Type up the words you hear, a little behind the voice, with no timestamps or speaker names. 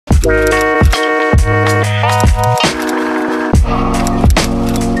Good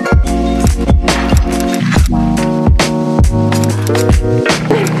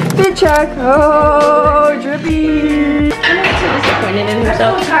check. Oh, drippy. I'm so disappointed in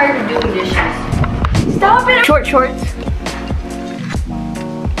himself. I'm so tired of doing dishes. Stop it. Short shorts.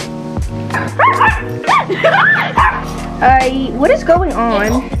 What is going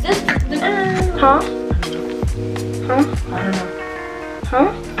on? Huh? Huh? I don't know. Huh?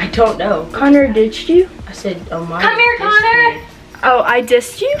 I don't know. Connor ditched you? I said, oh my. Come here, Connor. Oh, I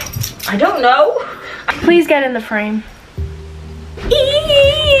dissed you? I don't know. Please get in the frame.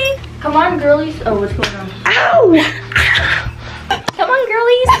 Come on, girlies. Oh, what's going on? Ow! Come on,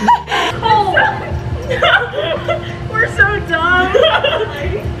 girlies. Oh. We're so dumb.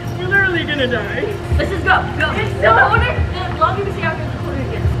 We're literally gonna die. Let's just go. Go. The corner. As long as we see after the corner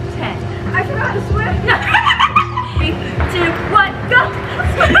gets 10. I forgot to swim. 3, 2, 1, go.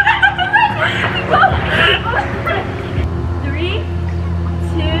 Go. 3,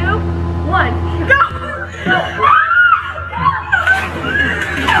 2, 1, go. Go.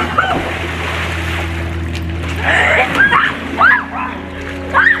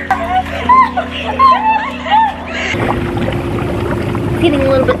 Getting a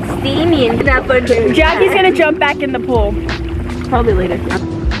little bit steamy and that, but Jackie's gonna jump back in the pool. Probably later.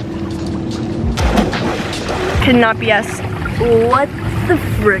 Could not be us. what the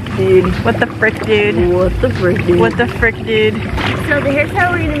frick, dude? What the frick, dude? What the frick, dude? What the frick, dude? So the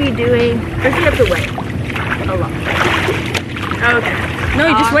hairstyle we're gonna be doing, first we have to wet a lot. Okay. No,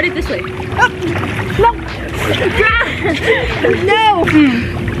 you just wet it this way. No. No.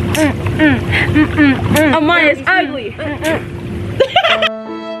 Amaya's ugly.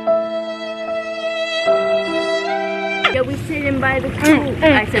 Yeah, we sitting by the pool.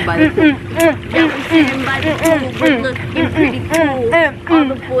 I said by the pool. Yeah, we sitting by the pool. We're looking pretty cool. All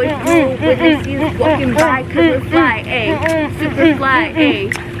the boys cool when they see us walking by, cause we're fly, ayy. Super fly,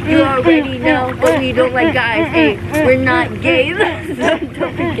 ayy. You already know, but we don't like guys, ayy. We're not gay, so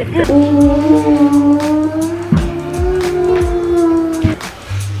don't forget to.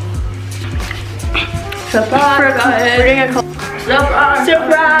 Surprise! We're gonna call surprise!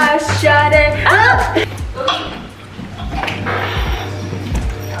 Surprise! Shut it up!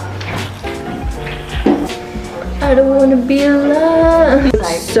 I don't wanna be alone.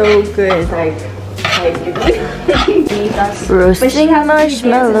 So good. Roasting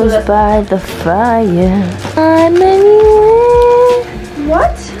marshmallows by the fire. I'm anywhere.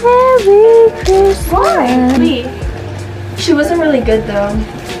 What? Merry Christmas. Why? Wait. She wasn't really good though.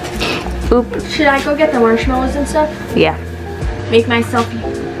 Oop. Should I go get the marshmallows and stuff? Yeah. Make my selfie.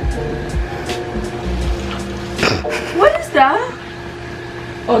 What is that?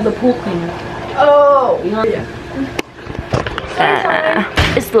 Oh, the pool cleaner. Oh. Yeah.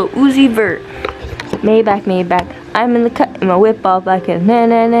 It's the Uzi Vert. Maybach, Maybach. I'm in the cut. My whip off like a na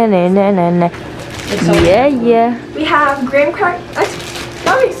na na na na na na. Yeah, yeah. We have graham crack.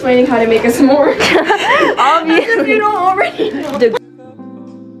 I'm explaining how to make us more. Obviously. If you don't already know.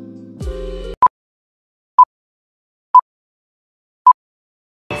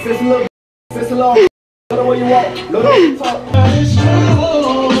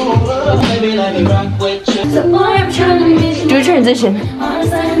 Do a transition.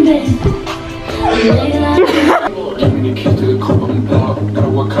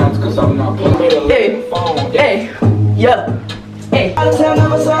 Hey, hey, yo, hey.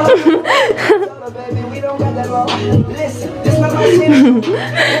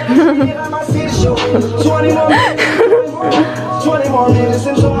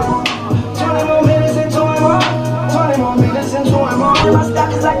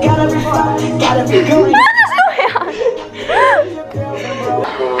 I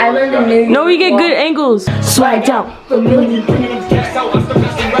learned a new. No, we get good angles. Swag out. I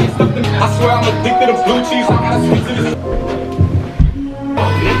swear I'm addicted to blue cheese. I gotta switch to this.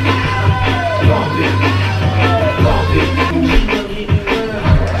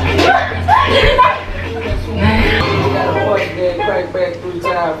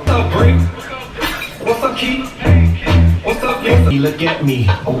 What's up, Keith? What's up, yo? Look at me,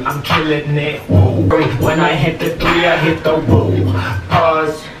 oh, I'm killing it. Whoa. When I hit the 3, I hit the whoa.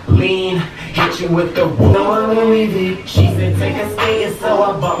 Pause, lean, hit you with the whoa. No one Louis V. She said take a skate, so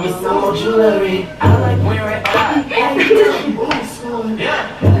I bought me some more jewelry. I like wearing that. Yeah.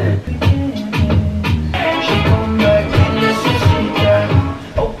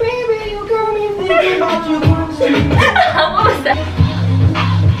 Oh baby, you got me thinking about you. What was that?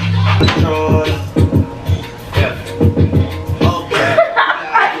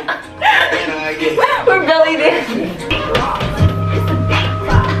 We're belly dancing.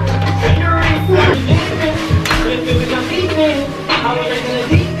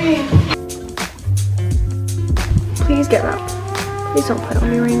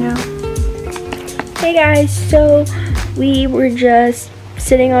 guys, so we were just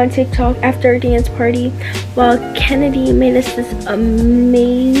sitting on TikTok after our dance party while Kennedy made us this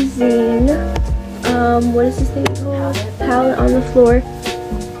amazing what is this thing called? Palette on the floor.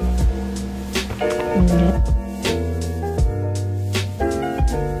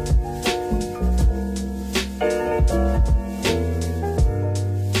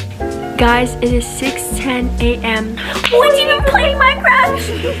 Guys, it is 6:10 a.m. We didn't even play Minecraft!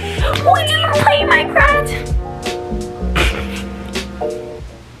 We didn't even play Minecraft!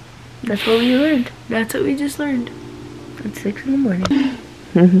 That's what we learned. That's what we just learned. At 6 in the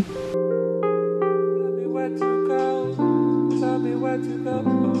morning.